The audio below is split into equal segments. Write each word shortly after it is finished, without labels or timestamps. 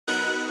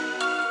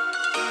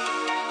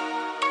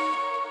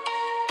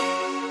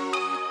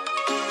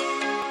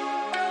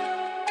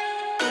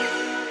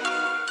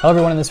Hello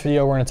everyone, in this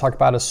video we're going to talk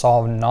about how to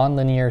solve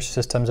nonlinear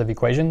systems of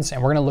equations,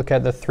 and we're going to look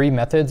at the three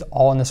methods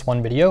all in this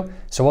one video.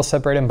 So we'll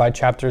separate them by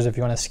chapters. If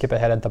you want to skip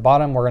ahead at the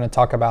bottom, we're going to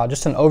talk about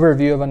just an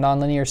overview of a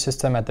nonlinear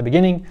system at the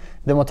beginning,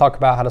 then we'll talk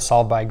about how to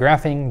solve by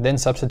graphing, then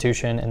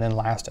substitution, and then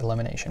last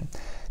elimination.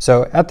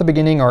 So at the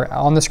beginning, or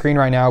on the screen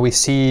right now, we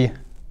see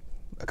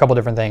a couple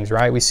different things,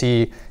 right? We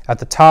see at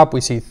the top,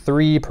 we see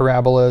three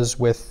parabolas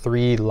with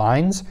three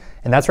lines,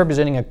 and that's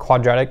representing a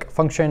quadratic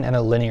function and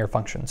a linear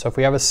function. So if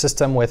we have a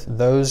system with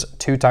those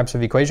two types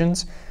of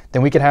equations,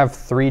 then we could have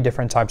three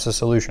different types of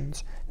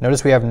solutions.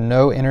 Notice we have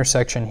no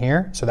intersection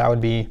here, so that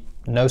would be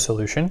no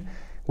solution.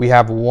 We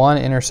have one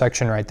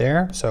intersection right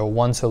there, so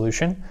one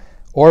solution,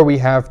 or we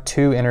have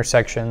two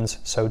intersections,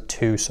 so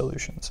two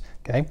solutions.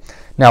 Okay.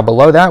 Now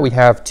below that we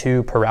have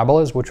two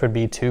parabolas, which would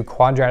be two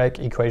quadratic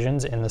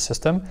equations in the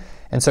system.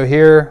 And so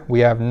here we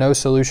have no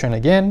solution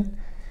again.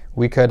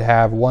 We could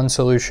have one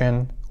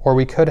solution, or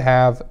we could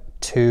have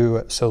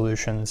two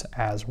solutions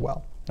as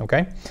well.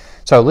 Okay.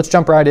 So let's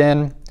jump right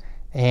in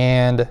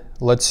and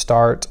let's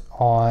start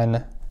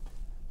on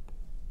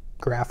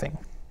graphing.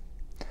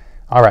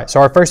 All right,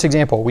 so our first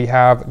example, we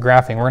have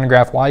graphing. We're going to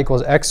graph y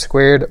equals x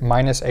squared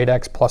minus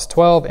 8x plus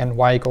 12 and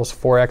y equals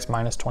 4x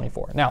minus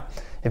 24. Now,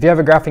 if you have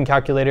a graphing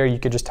calculator, you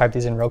could just type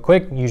these in real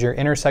quick, use your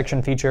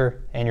intersection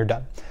feature, and you're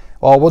done.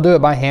 Well, we'll do it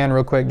by hand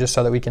real quick just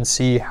so that we can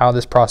see how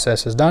this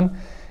process is done.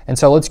 And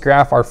so let's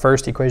graph our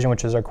first equation,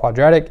 which is our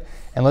quadratic,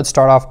 and let's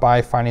start off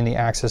by finding the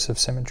axis of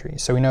symmetry.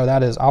 So we know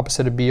that is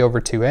opposite of b over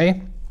 2a.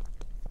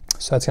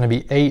 So that's going to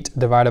be 8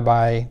 divided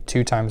by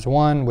 2 times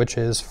 1, which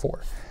is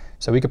 4.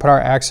 So we could put our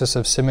axis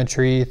of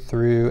symmetry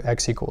through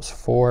x equals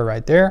 4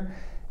 right there,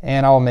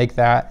 and I'll make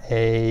that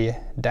a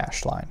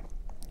dashed line.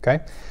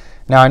 Okay.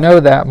 Now I know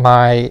that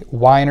my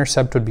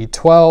y-intercept would be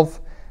 12.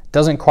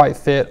 Doesn't quite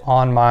fit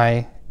on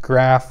my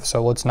graph,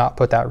 so let's not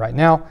put that right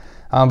now.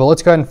 But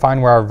let's go ahead and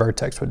find where our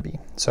vertex would be.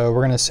 So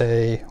we're going to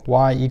say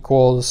y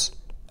equals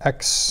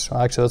x.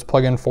 Well, actually, let's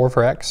plug in 4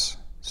 for x.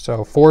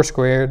 So 4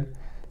 squared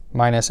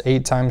minus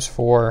 8 times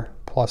 4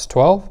 plus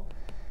 12.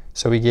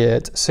 So we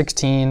get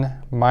 16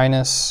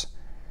 minus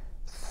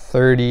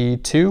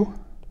 32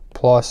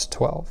 plus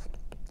 12.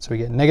 So we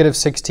get negative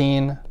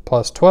 16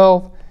 plus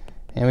 12,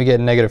 and we get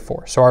negative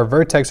 4. So our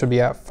vertex would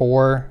be at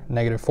 4,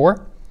 negative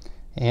 4.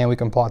 And we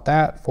can plot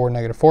that, 4,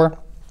 negative 4.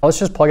 Let's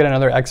just plug in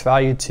another x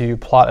value to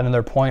plot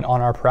another point on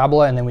our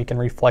parabola, and then we can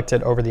reflect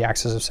it over the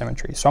axis of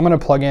symmetry. So I'm going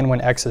to plug in when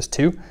x is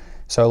 2.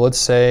 So let's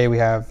say we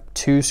have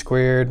 2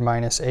 squared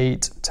minus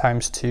 8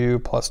 times 2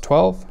 plus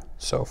 12.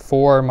 So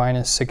 4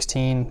 minus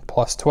 16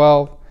 plus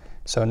 12.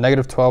 So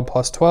negative 12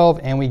 plus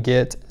 12, and we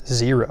get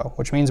 0,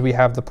 which means we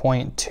have the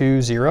point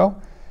 2, 0.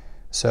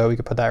 So we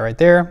could put that right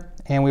there.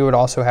 And we would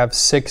also have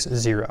 6,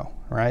 0,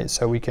 right?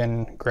 So we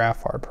can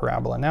graph our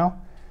parabola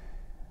now.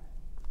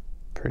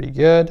 Pretty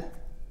good.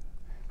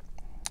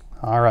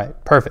 All right,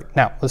 perfect.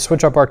 Now let's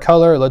switch up our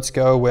color. Let's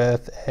go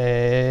with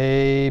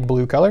a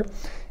blue color.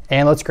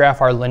 And let's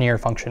graph our linear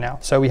function now.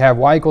 So we have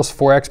y equals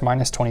 4x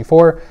minus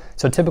 24.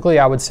 So typically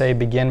I would say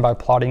begin by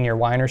plotting your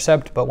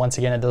y-intercept, but once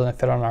again, it doesn't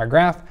fit on our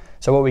graph.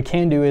 So what we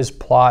can do is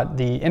plot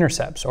the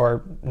intercepts,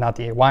 or not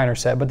the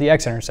y-intercept, but the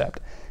x-intercept.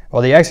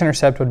 Well, the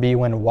x-intercept would be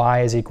when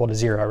y is equal to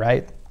 0,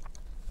 right?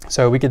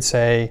 So we could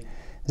say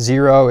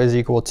 0 is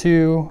equal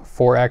to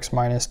 4x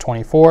minus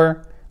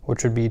 24,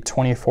 which would be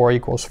 24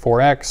 equals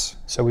 4x.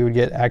 So we would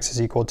get x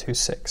is equal to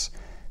 6.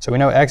 So we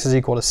know x is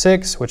equal to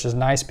 6, which is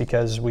nice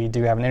because we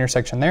do have an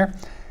intersection there.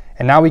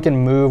 And now we can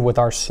move with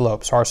our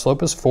slope. So our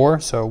slope is 4.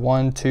 So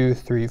 1, 2,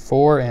 3,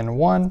 4, and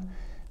 1.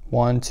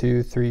 1,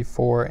 2, 3,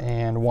 4,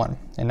 and 1.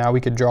 And now we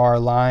could draw our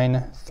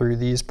line through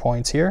these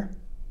points here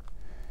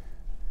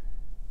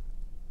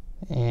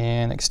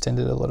and extend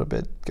it a little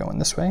bit going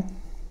this way.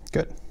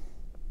 Good.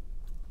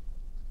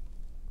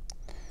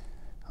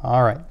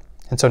 All right.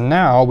 And so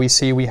now we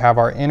see we have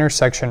our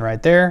intersection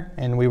right there,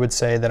 and we would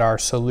say that our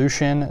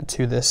solution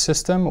to this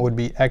system would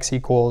be x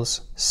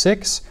equals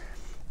 6,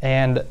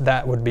 and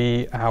that would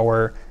be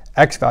our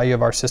x value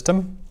of our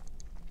system,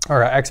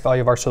 or our x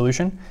value of our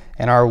solution,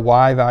 and our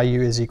y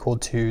value is equal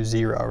to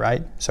 0,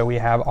 right? So we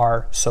have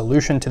our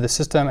solution to the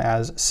system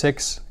as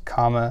 6,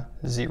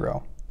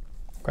 0.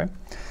 Okay.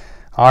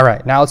 All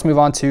right, now let's move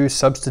on to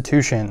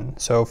substitution.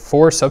 So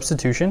for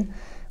substitution,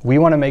 we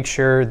want to make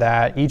sure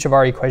that each of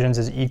our equations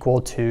is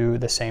equal to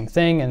the same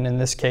thing, and in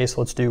this case,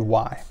 let's do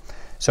y.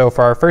 So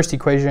for our first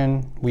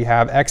equation, we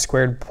have x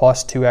squared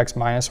plus 2x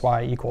minus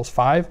y equals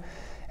 5.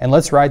 And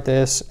let's write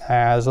this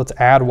as, let's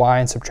add y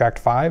and subtract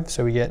 5.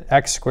 So we get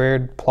x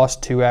squared plus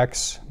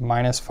 2x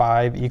minus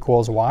 5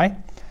 equals y.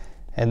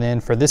 And then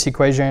for this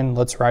equation,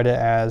 let's write it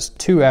as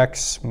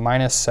 2x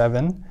minus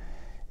 7.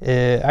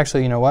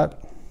 Actually, you know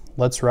what?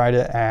 Let's write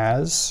it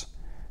as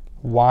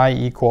y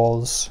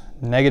equals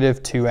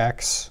negative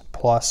 2x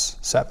plus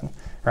 7. All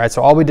right,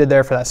 so all we did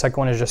there for that second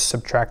one is just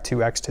subtract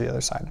 2x to the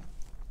other side.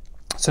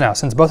 So now,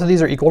 since both of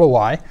these are equal to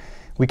y,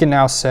 we can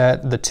now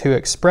set the two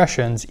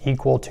expressions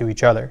equal to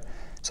each other.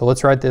 So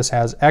let's write this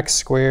as x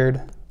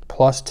squared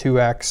plus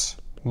 2x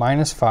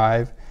minus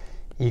 5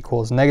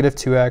 equals negative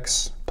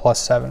 2x plus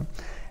 7.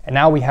 And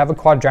now we have a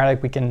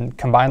quadratic. We can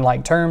combine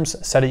like terms,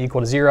 set it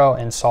equal to 0,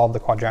 and solve the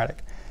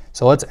quadratic.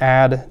 So let's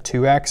add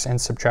 2x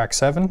and subtract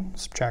 7.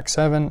 Subtract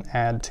 7,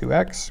 add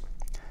 2x.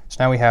 So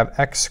now we have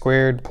x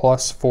squared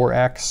plus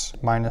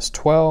 4x minus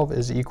 12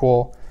 is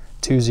equal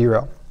to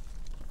 0.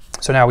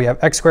 So now we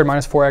have x squared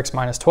minus 4x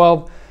minus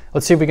 12.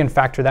 Let's see if we can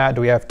factor that.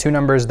 Do we have two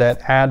numbers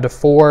that add to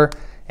 4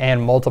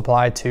 and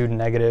multiply to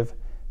negative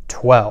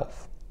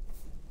 12?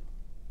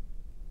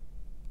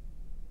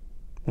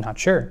 Not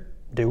sure.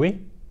 Do we?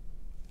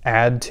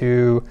 Add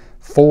to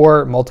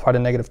 4, multiply to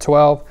negative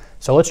 12.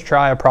 So let's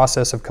try a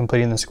process of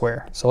completing the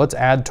square. So let's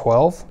add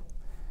 12.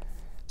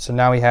 So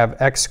now we have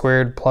x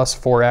squared plus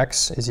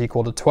 4x is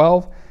equal to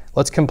 12.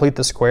 Let's complete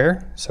the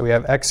square. So we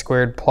have x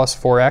squared plus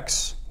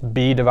 4x,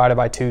 b divided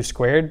by 2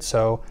 squared.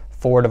 So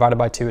 4 divided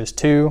by 2 is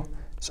 2.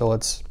 So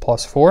let's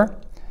plus 4.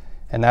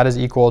 And that is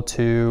equal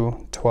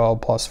to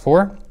 12 plus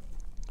 4.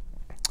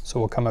 So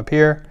we'll come up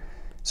here.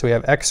 So we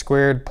have x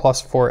squared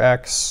plus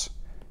 4x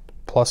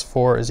plus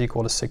 4 is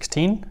equal to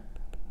 16.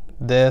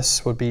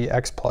 This would be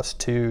x plus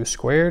 2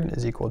 squared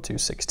is equal to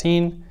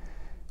 16.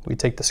 We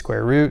take the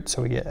square root,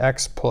 so we get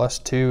x plus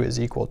 2 is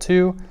equal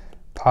to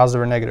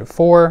positive or negative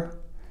 4.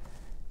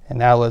 And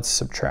now let's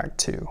subtract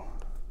 2.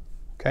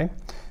 Okay,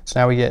 so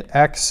now we get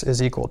x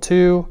is equal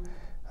to,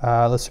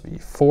 let's be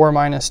 4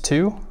 minus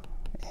 2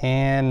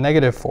 and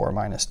negative 4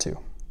 minus 2.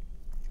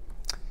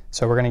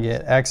 So we're going to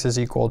get x is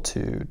equal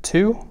to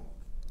 2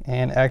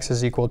 and x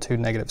is equal to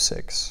negative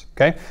 6.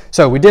 Okay,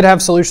 so we did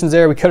have solutions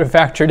there. We could have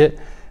factored it.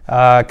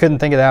 Couldn't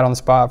think of that on the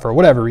spot for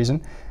whatever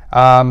reason.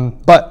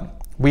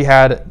 But we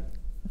had,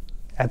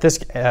 at this,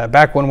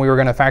 back when we were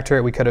going to factor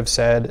it, we could have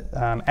said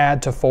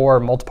add to 4,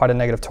 multiply to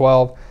negative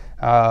 12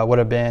 would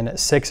have been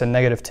 6 and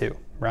negative 2,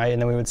 right? And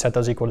then we would set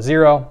those equal to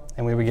 0,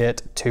 and we would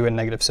get 2 and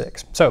negative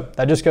 6. So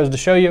that just goes to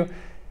show you,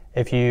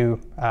 if you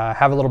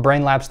have a little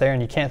brain lapse there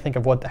and you can't think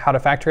of how to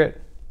factor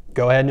it,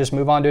 go ahead and just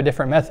move on to a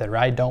different method,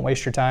 right? Don't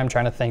waste your time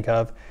trying to think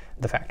of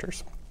the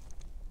factors.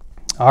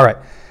 All right.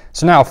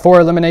 So now for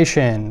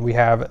elimination, we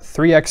have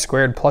 3x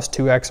squared plus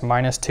 2x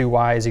minus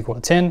 2y is equal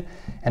to 10,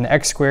 and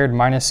x squared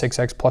minus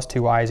 6x plus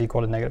 2y is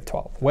equal to negative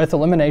 12. With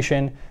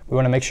elimination, we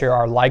want to make sure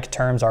our like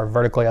terms are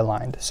vertically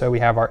aligned. So we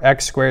have our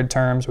x squared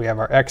terms, we have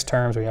our x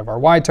terms, we have our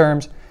y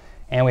terms,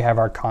 and we have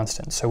our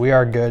constants. So we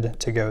are good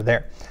to go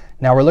there.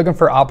 Now we're looking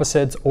for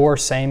opposites or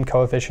same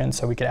coefficients,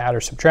 so we can add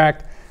or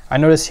subtract. I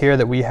notice here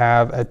that we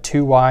have a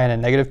 2y and a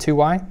negative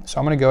 2y, so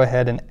I'm going to go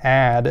ahead and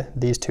add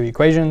these two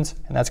equations,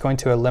 and that's going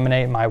to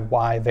eliminate my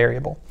y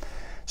variable.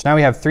 So now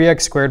we have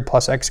 3x squared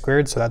plus x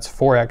squared, so that's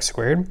 4x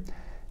squared.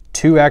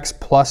 2x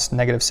plus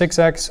negative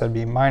 6x, so it'd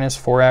be minus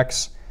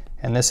 4x,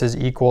 and this is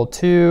equal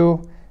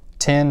to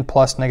 10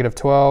 plus negative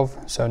 12,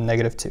 so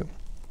negative 2.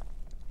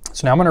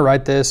 So now I'm going to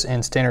write this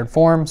in standard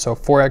form, so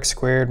 4x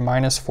squared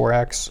minus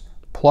 4x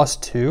plus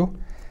 2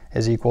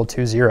 is equal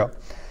to 0.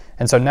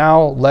 And so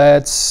now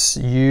let's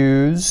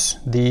use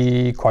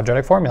the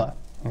quadratic formula,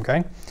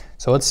 okay?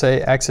 So let's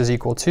say x is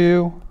equal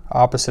to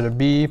opposite of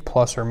b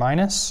plus or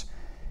minus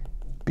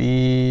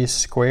b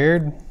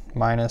squared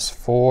minus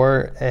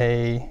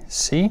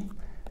 4ac,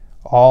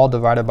 all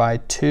divided by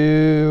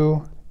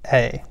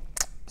 2a.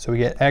 So we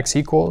get x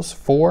equals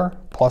 4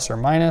 plus or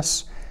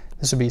minus,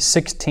 this would be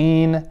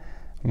 16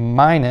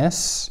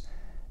 minus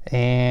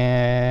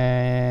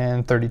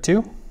and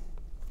 32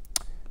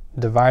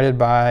 divided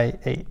by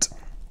 8.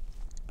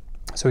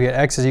 So we get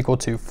x is equal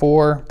to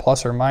 4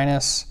 plus or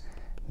minus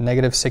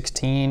negative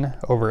 16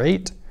 over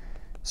 8.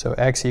 So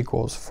x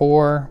equals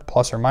 4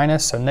 plus or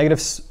minus. So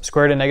negative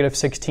square root of negative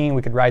 16,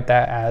 we could write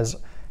that as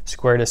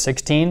square root of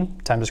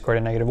 16 times the square root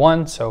of negative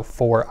 1, so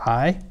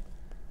 4i,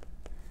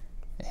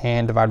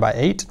 and divide by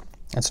 8.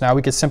 And so now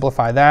we could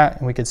simplify that,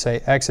 and we could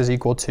say x is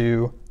equal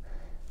to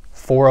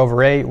 4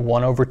 over 8,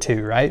 1 over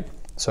 2, right?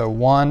 So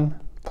 1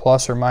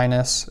 plus or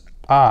minus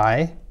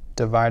I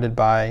divided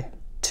by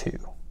 2.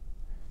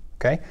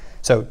 Okay,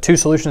 so two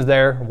solutions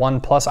there,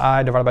 1 plus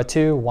I divided by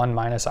 2, 1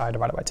 minus I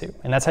divided by 2.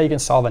 And that's how you can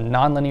solve a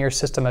nonlinear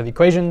system of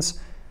equations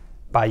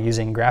by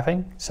using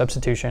graphing,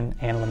 substitution,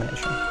 and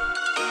elimination.